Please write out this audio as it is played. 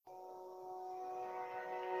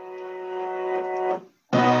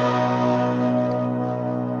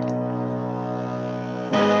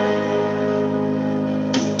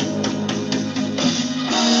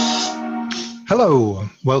Hello,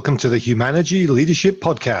 welcome to the Humanity Leadership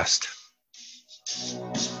Podcast.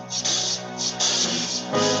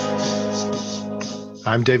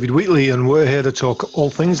 I'm David Wheatley, and we're here to talk all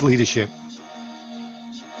things leadership.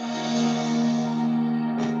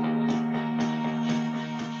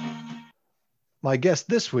 My guest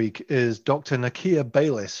this week is Dr. Nakia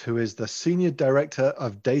Baylis, who is the Senior Director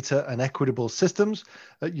of Data and Equitable Systems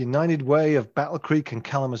at United Way of Battle Creek and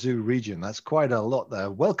Kalamazoo region. That's quite a lot there.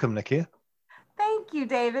 Welcome, Nakia. Thank you,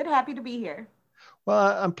 David. Happy to be here.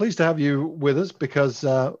 Well, I'm pleased to have you with us because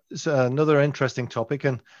it's another interesting topic.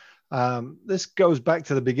 And this goes back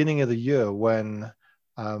to the beginning of the year when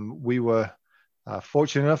we were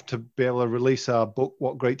fortunate enough to be able to release our book,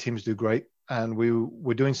 What Great Teams Do Great. And we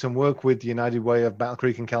were doing some work with the United Way of Battle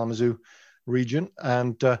Creek and Kalamazoo region.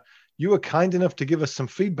 And you were kind enough to give us some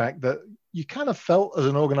feedback that you kind of felt as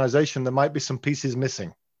an organization there might be some pieces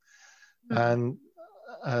missing. Mm-hmm. And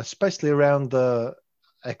especially around the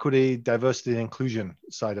equity, diversity, and inclusion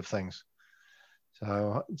side of things.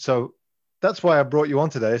 So that's why I brought you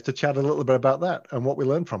on today, is to chat a little bit about that and what we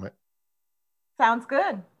learned from it. Sounds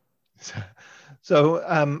good. So,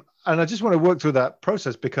 and I just want to work through that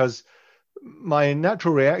process because my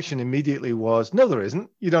natural reaction immediately was, no, there isn't.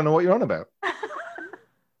 You don't know what you're on about.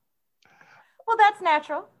 Well, that's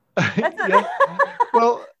natural. Yeah.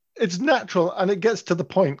 Well, it's natural, and it gets to the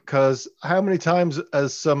point, because how many times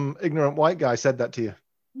has some ignorant white guy said that to you?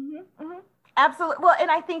 Mm-hmm, mm-hmm. Absolutely. Well,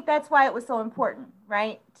 and I think that's why it was so important,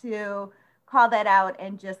 right, to call that out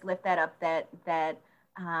and just lift that up, that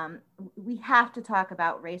we have to talk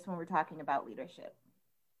about race when we're talking about leadership.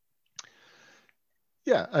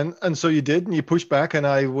 Yeah, and so you did, and you pushed back, and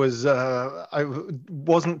I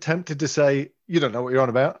wasn't tempted to say, you don't know what you're on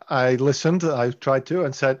about. I listened, I tried to,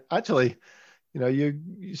 and said, actually, you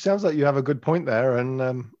sounds like you have a good point there,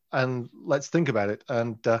 and let's think about it.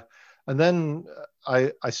 And then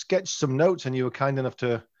I sketched some notes, and you were kind enough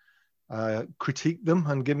to critique them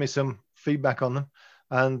and give me some feedback on them.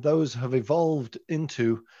 And those have evolved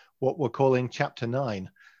into what we're calling Chapter 9,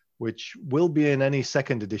 which will be in any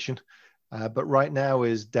second edition. But right now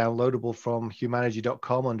is downloadable from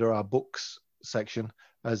humanity.com under our books section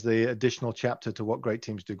as the additional chapter to What Great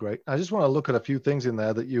Teams Do Great. I just want to look at a few things in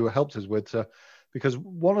there that you helped us with, because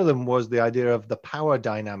one of them was the idea of the power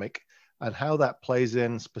dynamic and how that plays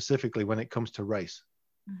in specifically when it comes to race.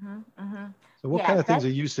 Mm-hmm, mm-hmm. So what kind of things are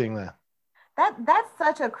you seeing there? That's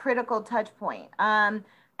such a critical touch point.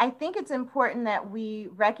 I think it's important that we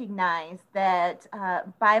recognize that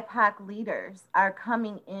BIPOC leaders are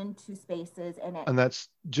coming into spaces. And that's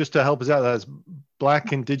just to help us out. That's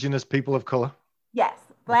Black, Indigenous, people of color. Yes,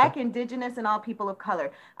 Black, okay. Indigenous, and all people of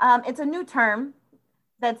color. It's a new term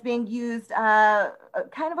that's being used kind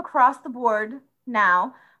of across the board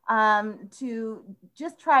now to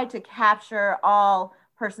just try to capture all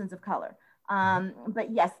persons of color.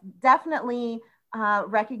 But yes, definitely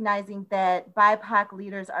recognizing that BIPOC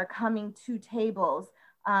leaders are coming to tables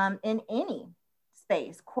in any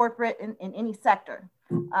space, corporate, in any sector,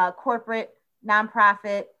 corporate,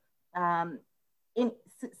 nonprofit, in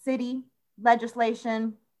city,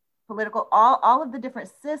 legislation, political, all of the different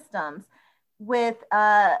systems with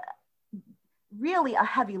really a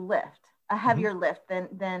heavy lift, a heavier lift than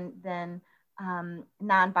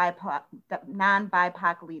non-BIPOC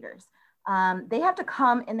leaders. They have to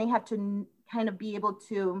come and they have to kind of be able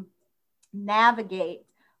to navigate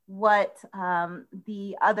what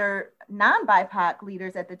the other non-BIPOC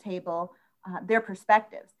leaders at the table, their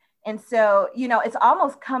perspectives. And so, it's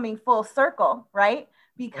almost coming full circle, right?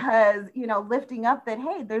 Because, lifting up that,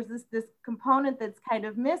 hey, there's this component that's kind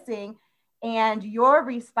of missing, and your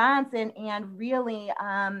response and really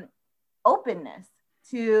openness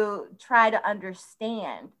to try to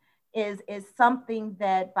understand is something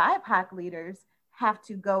that BIPOC leaders have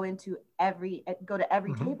to go to every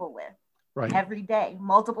mm-hmm. table with, right, every day,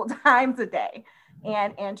 multiple times a day,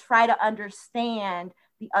 and try to understand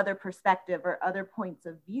the other perspective or other points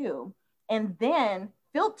of view, and then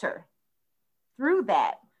filter through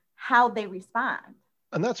that how they respond.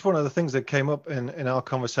 And that's one of the things that came up in our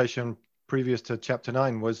conversation previous to Chapter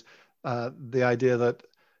 9 was the idea that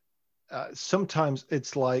sometimes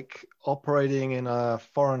it's like operating in a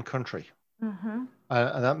foreign country. Mm-hmm.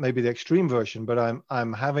 And that may be the extreme version, but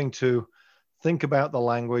I'm having to think about the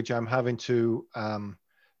language. I'm having to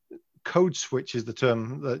code switch is the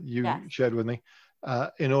term that you shared with me,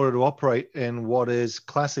 in order to operate in what is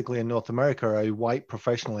classically in North America a white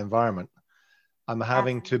professional environment. I'm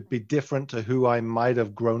having to be different to who I might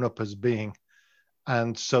have grown up as being.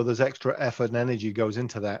 And so there's extra effort and energy goes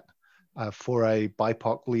into that for a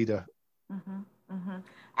BIPOC leader. Mm-hmm, mm-hmm.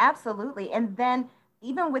 Absolutely. And then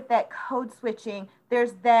even with that code switching,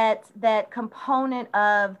 there's that component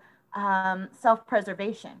of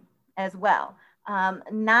self-preservation as well.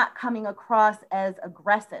 Not coming across as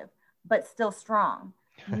aggressive, but still strong.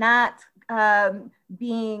 Not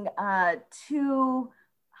being too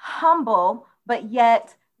humble, but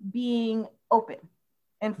yet being open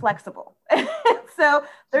and flexible. So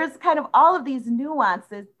there's kind of all of these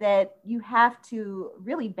nuances that you have to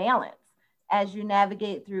really balance as you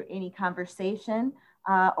navigate through any conversation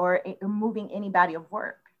or moving any body of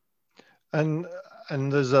work. And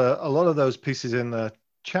there's a lot of those pieces in the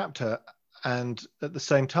chapter, and at the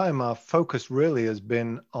same time, our focus really has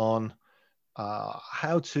been on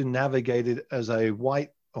how to navigate it as a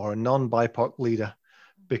white or a non-BIPOC leader,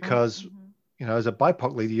 because you know, as a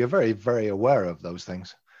BIPOC leader, you're very, very aware of those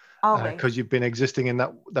things because you've been existing in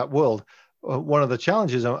that world. One of the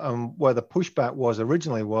challenges and where the pushback was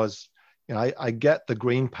originally was, you know, I get the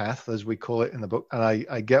green path, as we call it in the book, and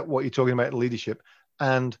I get what you're talking about leadership,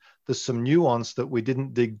 and there's some nuance that we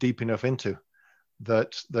didn't dig deep enough into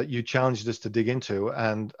that you challenged us to dig into,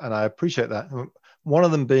 and I appreciate that. One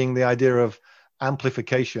of them being the idea of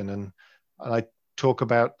amplification, and I talk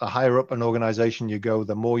about the higher up an organization you go,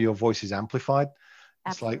 the more your voice is amplified.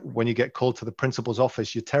 Absolutely. It's like when you get called to the principal's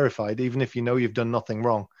office, you're terrified, even if you know you've done nothing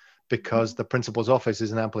wrong, because the principal's office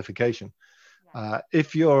is an amplification.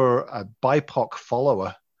 If you're a BIPOC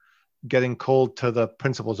follower getting called to the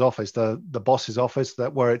principal's office, the boss's office,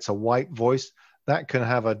 that where it's a white voice, that can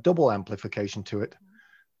have a double amplification to it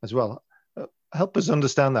as well. Help us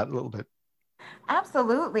understand that a little bit.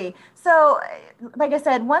 Absolutely. So, like I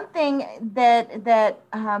said, one thing that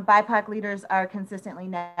BIPOC leaders are consistently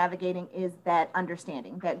navigating is that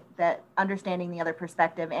understanding the other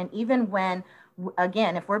perspective. And even when,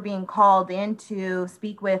 again, if we're being called in to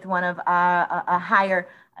speak with one of a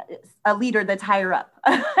leader that's higher up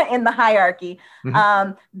in the hierarchy,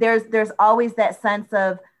 there's always that sense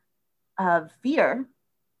of fear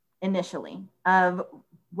initially of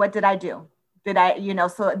what did I do? Did I,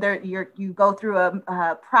 so there you go through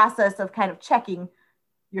a process of kind of checking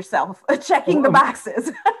yourself, checking the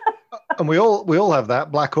boxes. And we all have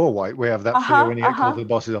that, black or white. We have that fear when you get called to the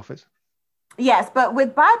boss's office. Yes, but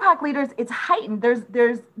with BIPOC leaders, it's heightened.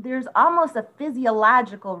 There's almost a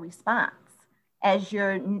physiological response as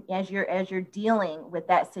you're dealing with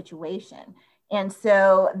that situation. And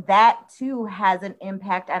so that too has an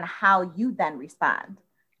impact on how you then respond.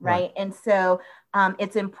 Right. And so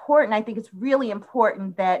it's important. I think it's really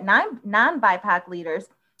important that non-BIPOC leaders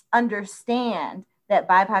understand that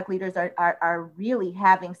BIPOC leaders are really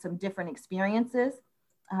having some different experiences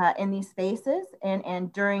in these spaces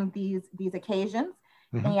and during these occasions,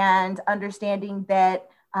 and understanding that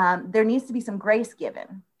there needs to be some grace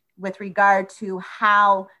given with regard to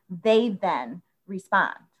how they then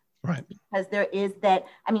respond. Right. Because there is that,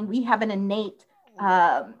 I mean, we have an innate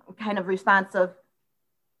kind of response of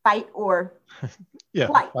fight or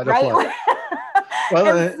flight, right?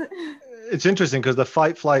 Well, it's interesting because the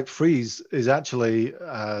fight, flight, freeze is actually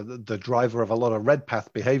the driver of a lot of red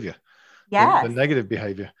path behavior, the negative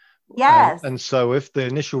behavior. Yes. And so if the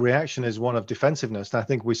initial reaction is one of defensiveness, I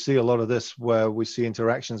think we see a lot of this where we see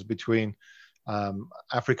interactions between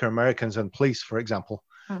African Americans and police, for example,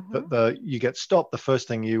 that you get stopped. The first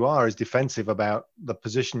thing you are is defensive about the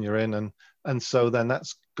position you're in. And so then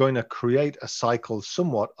that's going to create a cycle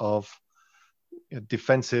somewhat of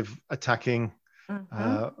defensive attacking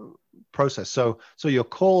process. So your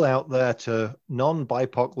call out there to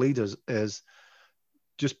non-BIPOC leaders is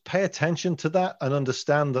just pay attention to that and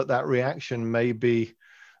understand that reaction may be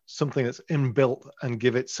something that's inbuilt, and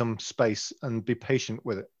give it some space and be patient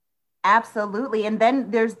with it. Absolutely. And then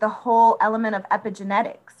there's the whole element of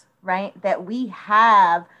epigenetics, right? That we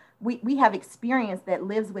have experience that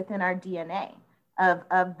lives within our DNA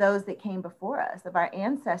of those that came before us, of our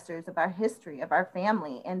ancestors, of our history, of our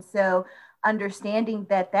family. And so understanding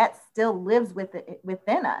that still lives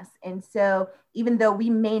within us. And so even though we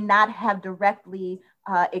may not have directly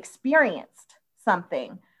experienced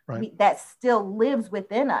something, that still lives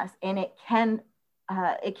within us, and it can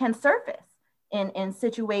surface in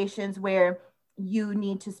situations where you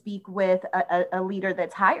need to speak with a leader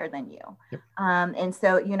that's higher than you. Yep. And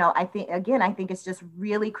so, I think it's just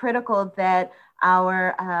really critical that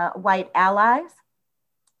our white allies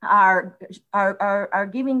are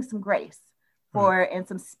giving some grace for and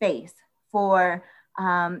some space for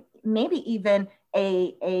maybe even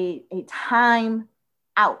a time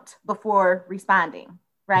out before responding,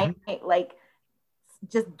 right? Like,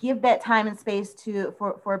 just give that time and space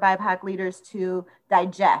for BIPOC leaders to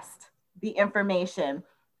digest the information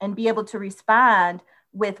and be able to respond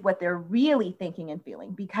with what they're really thinking and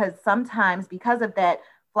feeling, because sometimes because of that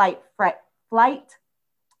flight,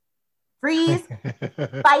 freeze,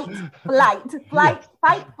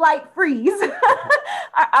 fight, freeze,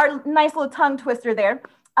 our nice little tongue twister there,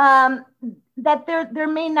 that there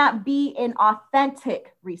may not be an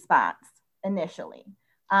authentic response initially,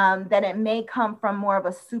 that it may come from more of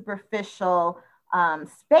a superficial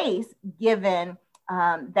space, given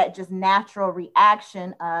that just natural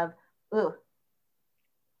reaction of, ooh,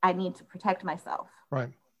 I need to protect myself. Right.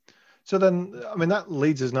 So then, I mean, that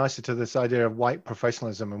leads us nicely to this idea of white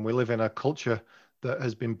professionalism. And we live in a culture that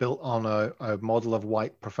has been built on a model of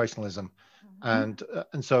white professionalism. And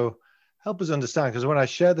so help us understand, because when I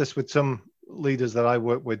share this with some leaders that I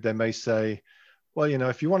work with, they may say, well, you know,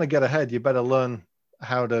 if you want to get ahead, you better learn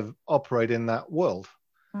how to operate in that world.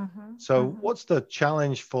 So what's the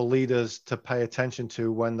challenge for leaders to pay attention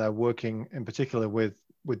to when they're working in particular with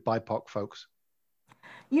BIPOC folks?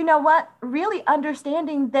 You know what? Really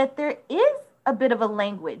understanding that there is a bit of a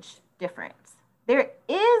language difference. There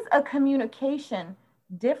is a communication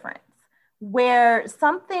difference where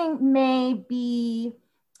something may be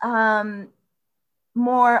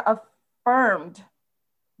more affirmed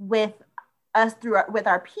with us with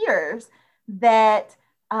our peers, that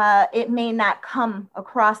it may not come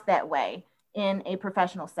across that way in a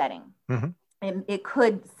professional setting. And it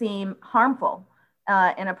could seem harmful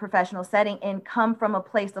in a professional setting and come from a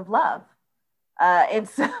place of love. And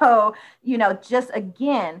so, you know, just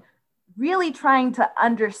again, really trying to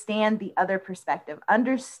understand the other perspective,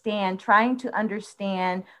 trying to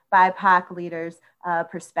understand BIPOC leaders'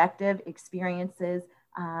 perspective, experiences,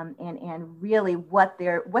 and really how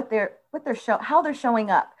they're showing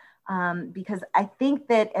up. Because I think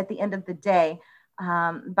that at the end of the day,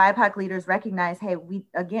 BIPOC leaders recognize, hey, we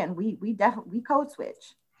definitely code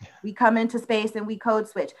switch. We come into space and we code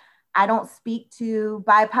switch. I don't speak to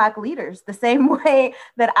BIPOC leaders the same way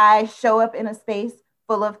that I show up in a space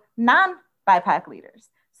full of non-BIPOC leaders.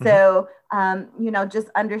 So, you know, just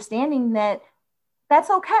understanding that that's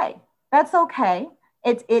okay. That's okay.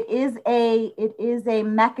 It is a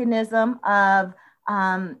mechanism of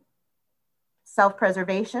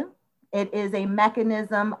self-preservation. It is a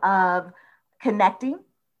mechanism of connecting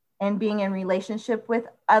and being in relationship with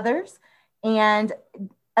others. And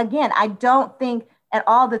again, I don't think at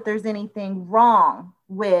all that there's anything wrong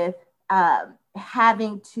with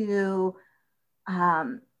having to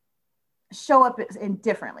show up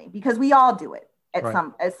differently, because we all do it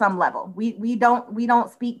at some level. We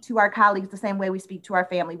don't speak to our colleagues the same way we speak to our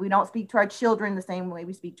family. We don't speak to our children the same way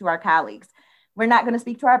we speak to our colleagues. We're not going to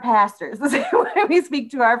speak to our pastors the same way we speak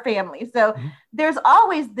to our family. So there's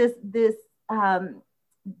always this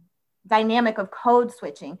dynamic of code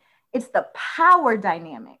switching. It's the power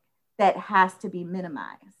dynamic that has to be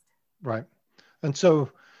minimized. Right. And so,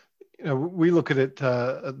 you know, we look at it,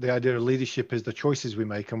 the idea of leadership is the choices we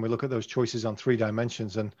make, and we look at those choices on 3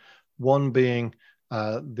 dimensions. And one being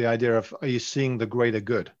the idea of, are you seeing the greater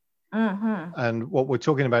good? And what we're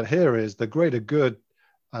talking about here is the greater good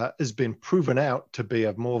has been proven out to be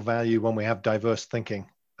of more value when we have diverse thinking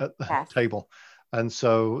at the table. And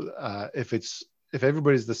so if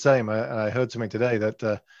everybody's the same, I heard something today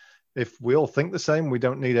that if we all think the same, we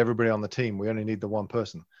don't need everybody on the team. We only need the one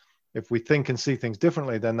person. If we think and see things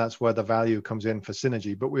differently, then that's where the value comes in for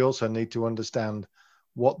synergy. But we also need to understand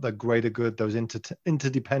what the greater good, those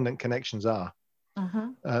interdependent connections are.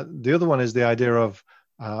 The other one is the idea of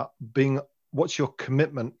what's your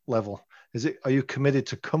commitment level? Are you committed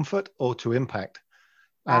to comfort or to impact?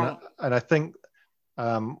 And I think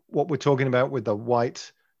what we're talking about with the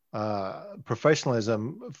white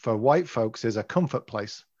professionalism for white folks is a comfort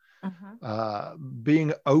place.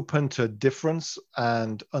 Being open to difference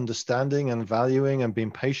and understanding and valuing and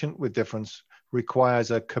being patient with difference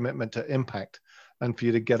requires a commitment to impact and for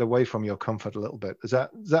you to get away from your comfort a little bit. Does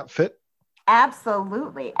that fit?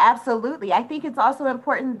 Absolutely. I think it's also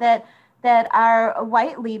important that our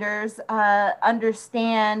white leaders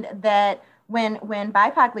understand that when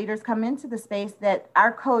BIPOC leaders come into the space, that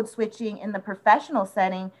our code switching in the professional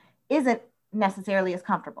setting isn't necessarily as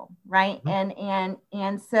comfortable, right?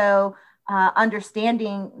 And so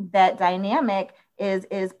understanding that dynamic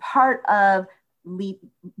is part of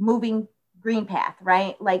moving green path,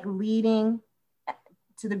 right? Like leading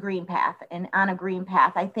to the green path and on a green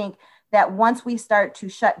path. I think that once we start to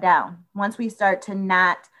shut down, once we start to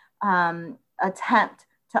not attempt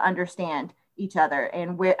to understand each other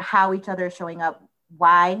and how each other is showing up,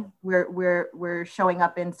 why we're showing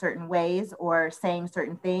up in certain ways or saying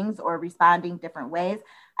certain things or responding different ways,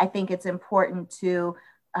 I think it's important to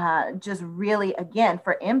just really, again,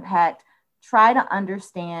 for impact, try to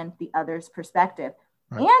understand the other's perspective.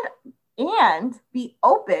 Right. And be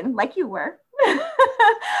open, like you were,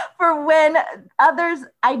 for when others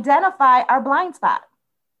identify our blind spot.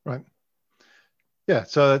 Right. Yeah.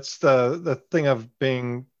 So it's the thing of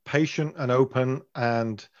being patient and open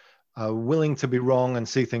and willing to be wrong and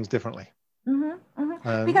see things differently. Mm-hmm,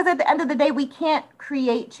 mm-hmm. Because at the end of the day, we can't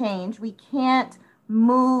create change. We can't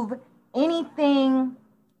move anything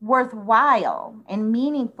worthwhile and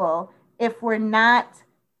meaningful if we're not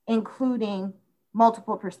including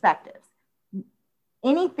multiple perspectives.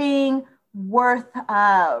 Anything worth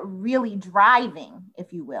really driving,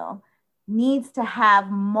 if you will, needs to have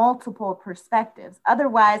multiple perspectives.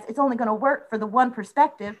 Otherwise, it's only going to work for the one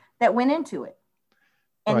perspective that went into it.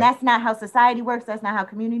 And right. That's not how society works. That's not how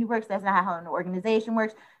community works. That's not how an organization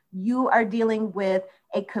works. You are dealing with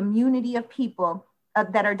a community of people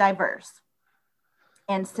that are diverse.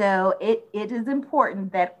 And so it is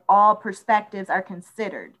important that all perspectives are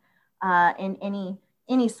considered in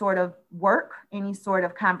any sort of work, any sort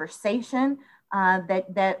of conversation,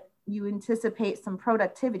 that you anticipate some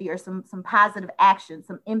productivity or some positive action,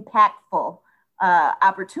 some impactful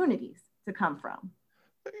opportunities to come from.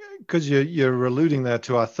 Because you're alluding there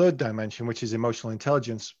to our third dimension, which is emotional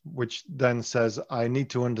intelligence, which then says I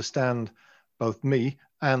need to understand both me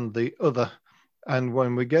and the other. And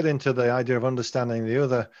when we get into the idea of understanding the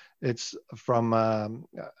other, it's from a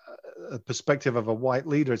perspective of a white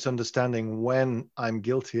leader. It's understanding when I'm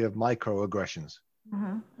guilty of microaggressions. Mm-hmm,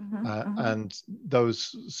 mm-hmm, mm-hmm. And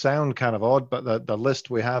those sound kind of odd, but the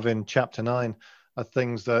list we have in chapter 9 are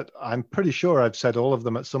things that I'm pretty sure I've said all of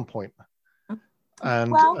them at some point.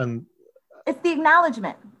 And it's the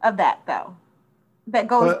acknowledgement of that, though, that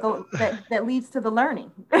goes that leads to the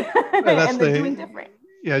learning and the doing different.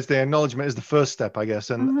 Yeah, it's the acknowledgement is the first step, I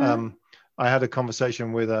guess. And mm-hmm. I had a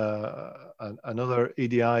conversation with another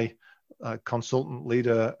EDI consultant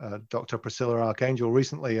leader, Dr. Priscilla Archangel,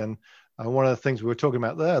 recently, and one of the things we were talking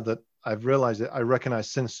about there that I've realized that I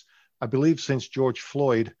recognize since George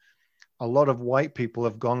Floyd, a lot of white people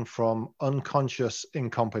have gone from unconscious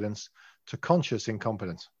incompetence to conscious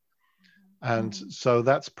incompetence. And so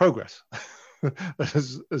that's progress.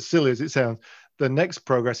 as silly as it sounds, the next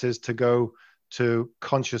progress is to go to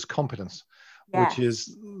conscious competence, yes. Which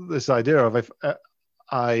is this idea of if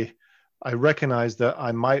I recognize that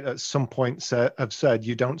I might at some point have said,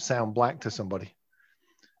 you don't sound black to somebody.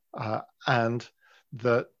 And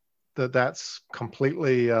that's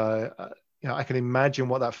completely, I can imagine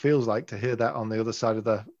what that feels like to hear that on the other side of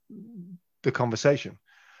the conversation.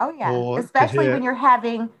 Oh yeah, or especially when you're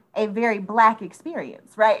having a very black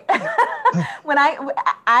experience, right? When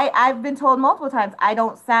I've been told multiple times I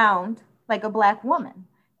don't sound like a black woman,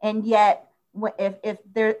 and yet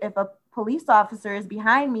if a police officer is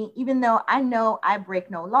behind me, even though I know I break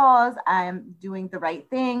no laws, I'm doing the right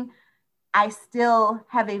thing, I still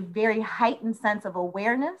have a very heightened sense of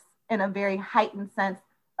awareness and a very heightened sense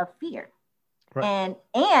of fear, right.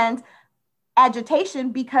 and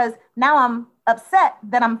agitation, because now I'm upset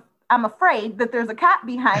that I'm afraid that there's a cop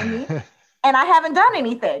behind me and I haven't done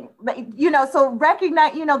anything. But, so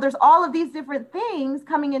recognize, there's all of these different things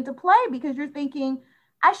coming into play because you're thinking,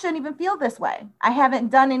 I shouldn't even feel this way. I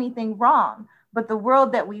haven't done anything wrong. But the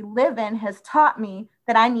world that we live in has taught me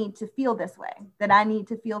that I need to feel this way, that I need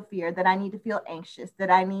to feel fear, that I need to feel anxious,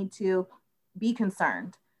 that I need to be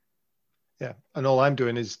concerned. Yeah. And all I'm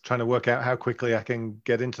doing is trying to work out how quickly I can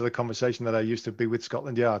get into the conversation that I used to be with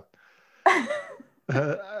Scotland Yard.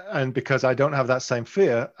 And because I don't have that same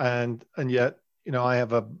fear, and yet, I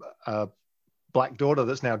have a black daughter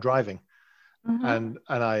that's now driving, mm-hmm. and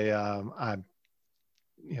I'm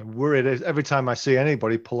worried every time I see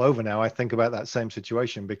anybody pull over now. I think about that same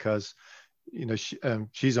situation because,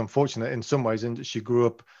 she's unfortunate in some ways, and she grew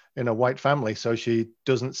up in a white family, so she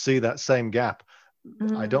doesn't see that same gap.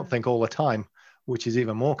 Mm-hmm. I don't think all the time, which is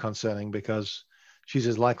even more concerning because she's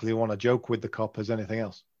as likely to want to joke with the cop as anything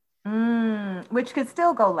else. Which could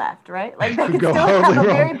still go left, right? Like they could still have a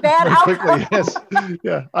very bad outcome. Quickly, yes.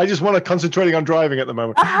 Yeah. I just want to concentrating on driving at the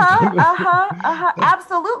moment.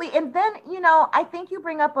 Absolutely. And then, I think you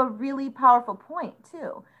bring up a really powerful point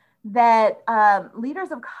too, that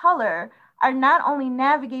leaders of color are not only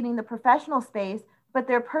navigating the professional space, but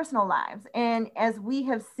their personal lives. And as we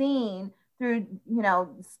have seen through,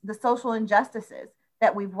 the social injustices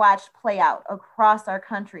that we've watched play out across our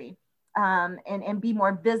country, and be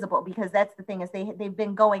more visible, because that's the thing, is they've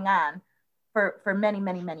been going on for many,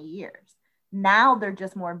 many, many years. Now they're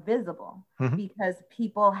just more visible, mm-hmm. because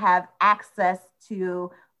people have access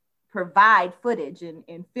to provide footage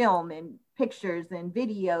and film and pictures and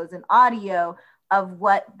videos and audio of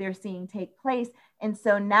what they're seeing take place. And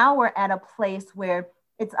so now we're at a place where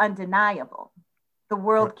it's undeniable. The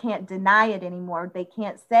world can't deny it anymore. They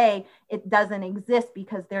can't say it doesn't exist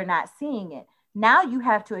because they're not seeing it. Now you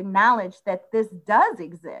have to acknowledge that this does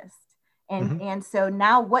exist. And so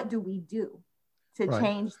now what do we do to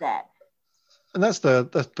change that? And that's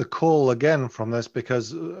the call again from this,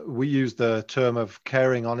 because we use the term of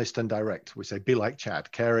caring, honest, and direct. We say, be like Chad,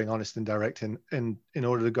 caring, honest, and direct in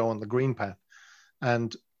order to go on the green path.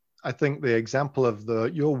 And I think the example of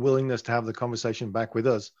your willingness to have the conversation back with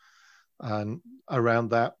us and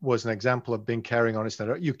around that was an example of being caring, honest, and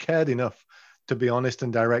direct. You cared enough to be honest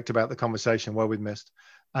and direct about the conversation where we'd missed.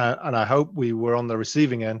 And I hope we were on the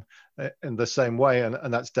receiving end in the same way.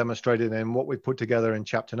 And that's demonstrated in what we put together in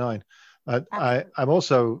chapter 9. I'm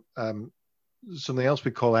also, something else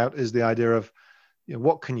we call out is the idea of,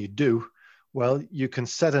 what can you do? Well, you can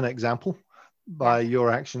set an example by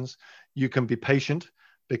your actions. You can be patient,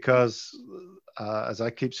 because as I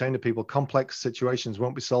keep saying to people, complex situations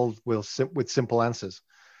won't be solved with simple answers.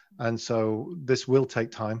 And so this will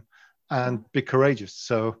take time, and be courageous.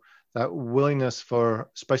 So that willingness for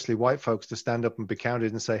especially white folks to stand up and be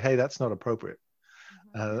counted and say, hey, that's not appropriate.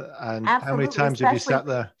 And absolutely. How many times have you sat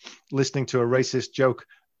there listening to a racist joke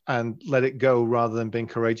and let it go rather than being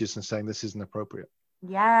courageous and saying this isn't appropriate?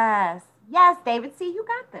 Yes, David. See, you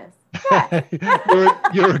got this. Yes.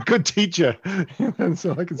 you're a good teacher. That's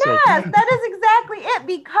all I can say. Yes, that is exactly it.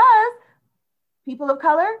 Because people of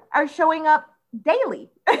color are showing up daily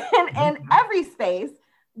in every space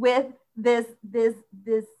with this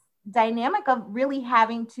dynamic of really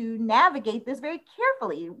having to navigate this very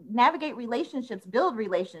carefully, navigate relationships, build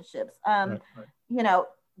relationships,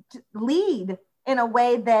 lead in a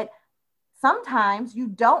way that sometimes you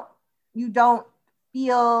don't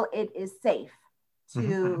feel it is safe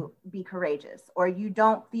to be courageous, or you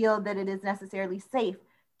don't feel that it is necessarily safe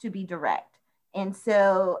to be direct. And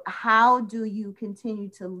so how do you continue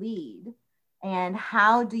to lead, and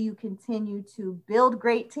how do you continue to build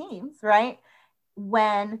great teams, right?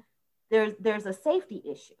 When there's a safety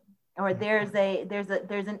issue, or there's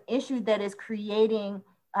an issue that is creating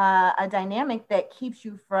a dynamic that keeps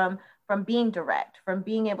you from being direct, from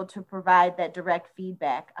being able to provide that direct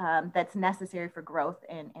feedback that's necessary for growth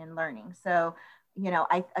and learning. So,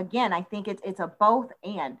 I think it's a both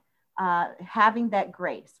and, having that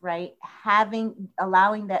grace, right?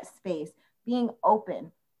 Allowing that space, being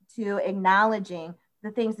open to acknowledging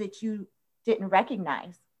the things that you didn't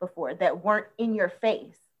recognize before, that weren't in your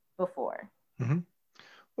face before.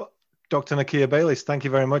 Well, Dr. Nakia Baylis, thank you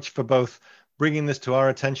very much for both bringing this to our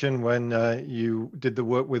attention when you did the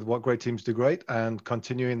work with What Great Teams Do Great, and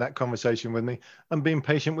continuing that conversation with me, and being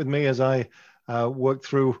patient with me as I work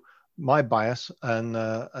through my bias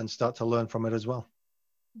and start to learn from it as well.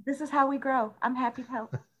 This is how we grow. I'm happy to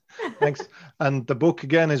help. Thanks. And the book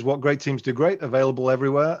again is What Great Teams Do Great, available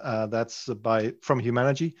everywhere. That's from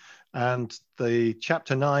Humanity. And the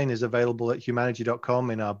chapter 9 is available at humanity.com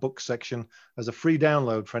in our book section as a free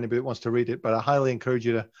download for anybody that wants to read it. But I highly encourage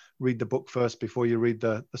you to read the book first before you read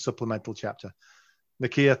the supplemental chapter.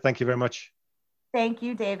 Nakia, thank you very much. Thank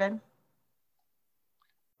you, David.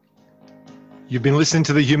 You've been listening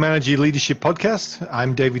to the Humanity Leadership Podcast.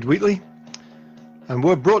 I'm David Wheatley. And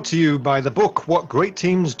we're brought to you by the book, What Great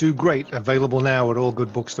Teams Do Great, available now at all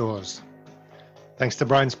good bookstores. Thanks to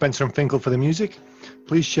Brian Spencer and Finkel for the music.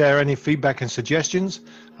 Please share any feedback and suggestions.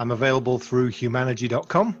 I'm available through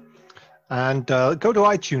humanity.com. And go to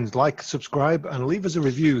iTunes, like, subscribe, and leave us a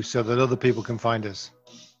review so that other people can find us.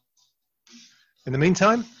 In the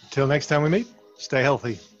meantime, until next time we meet, stay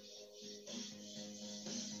healthy.